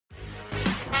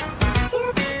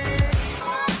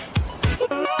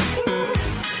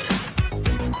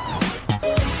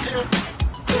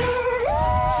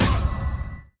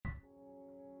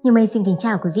Như Mây xin kính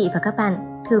chào quý vị và các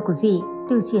bạn. Thưa quý vị,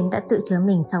 Tiêu Chiến đã tự chớ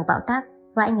mình sau bão táp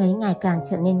và anh ấy ngày càng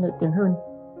trở nên nổi tiếng hơn.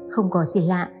 Không có gì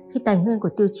lạ khi tài nguyên của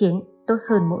Tiêu Chiến tốt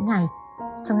hơn mỗi ngày.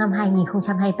 Trong năm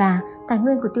 2023, tài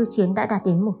nguyên của Tiêu Chiến đã đạt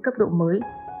đến một cấp độ mới,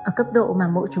 ở cấp độ mà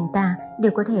mỗi chúng ta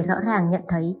đều có thể rõ ràng nhận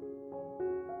thấy.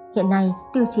 Hiện nay,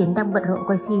 Tiêu Chiến đang bận rộn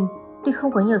quay phim, tuy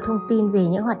không có nhiều thông tin về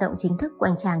những hoạt động chính thức của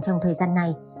anh chàng trong thời gian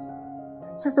này.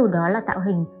 Cho dù đó là tạo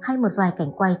hình hay một vài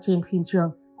cảnh quay trên phim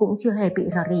trường cũng chưa hề bị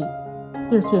rò rỉ.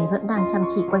 Tiêu Chiến vẫn đang chăm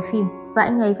chỉ quay phim và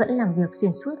anh ấy vẫn làm việc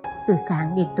xuyên suốt từ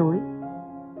sáng đến tối.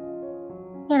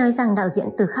 Nghe nói rằng đạo diễn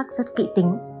Tsui Hark rất kỹ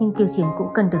tính nhưng Tiêu Chiến cũng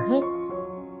cần được hết.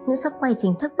 Những sắp quay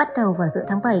chính thức bắt đầu vào giữa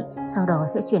tháng 7, sau đó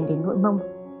sẽ chuyển đến nội mông.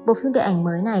 Bộ phim điện ảnh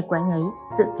mới này của anh ấy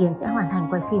dự kiến sẽ hoàn thành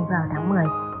quay phim vào tháng 10.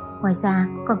 Ngoài ra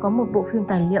còn có một bộ phim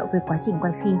tài liệu về quá trình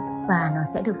quay phim và nó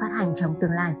sẽ được phát hành trong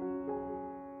tương lai.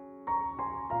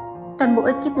 Toàn bộ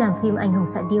ekip làm phim Anh Hùng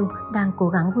Xạ Điêu đang cố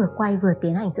gắng vừa quay vừa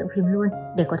tiến hành dựng phim luôn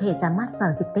để có thể ra mắt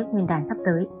vào dịp Tết Nguyên đán sắp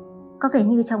tới. Có vẻ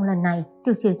như trong lần này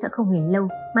Tiêu Chiến sẽ không nghỉ lâu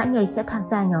mà anh ấy sẽ tham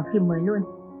gia nhóm phim mới luôn.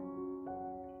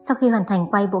 Sau khi hoàn thành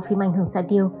quay bộ phim Anh Hùng Xạ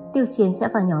Điêu, Tiêu Chiến sẽ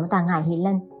vào nhóm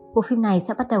ngay. Bộ phim này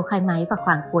sẽ bắt đầu khai máy vào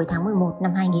khoảng cuối tháng 11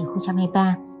 năm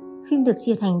 2023. Phim được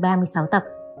chia thành 36 tập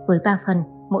với 3 phần,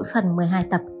 mỗi phần 12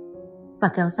 tập và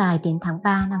kéo dài đến tháng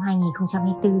 3 năm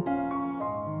 2024.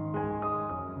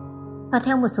 Và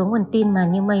theo một số nguồn tin mà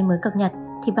Như Mây mới cập nhật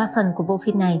thì 3 phần của bộ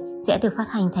phim này sẽ được phát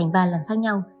hành thành 3 lần khác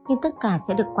nhau, nhưng tất cả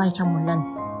sẽ được quay trong một lần.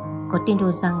 Có tin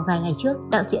đồn rằng vài ngày trước,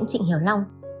 đạo diễn Trịnh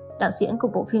đạo diễn của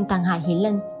bộ phim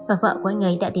ngay và vợ của anh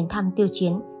ấy đã đến thăm Tiêu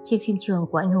Chiến trên phim trường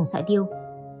của Anh Hùng Xạ Điêu.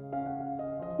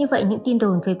 Như vậy, những tin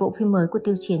đồn về bộ phim mới của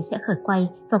Tiêu Chiến sẽ khởi quay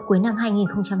vào cuối năm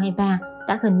 2023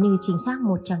 đã gần như chính xác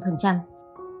 100%.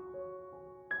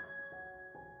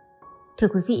 Thưa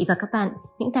quý vị và các bạn,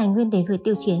 những tài nguyên đến với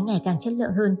Tiêu Chiến ngày càng chất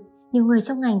lượng hơn. Nhiều người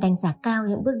trong ngành đánh giá cao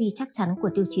những bước đi chắc chắn của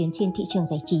Tiêu Chiến trên thị trường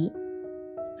giải trí.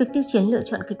 Việc Tiêu Chiến lựa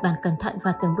chọn kịch bản cẩn thận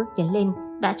và từng bước tiến lên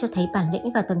đã cho thấy bản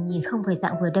lĩnh và tầm nhìn không phải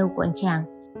dạng vừa đâu của anh chàng.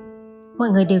 Mọi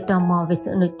người đều tò mò về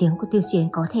sự nổi tiếng của Tiêu Chiến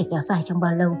có thể kéo dài trong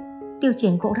bao lâu. Tiêu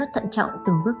Chiến cũng rất thận trọng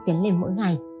từng bước tiến lên mỗi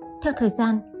ngày. Theo thời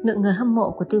gian, lượng người hâm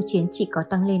mộ của Tiêu Chiến chỉ có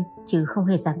tăng lên chứ không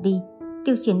hề giảm đi.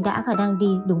 Tiêu Chiến đã và đang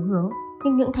đi đúng hướng,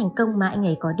 nhưng những thành công mà anh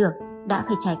ấy có được đã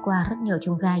phải trải qua rất nhiều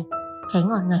chông gai. Trái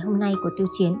ngọt ngày hôm nay của Tiêu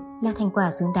Chiến là thành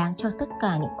quả xứng đáng cho tất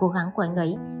cả những cố gắng của anh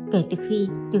ấy kể từ khi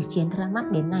Tiêu Chiến ra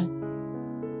mắt đến nay.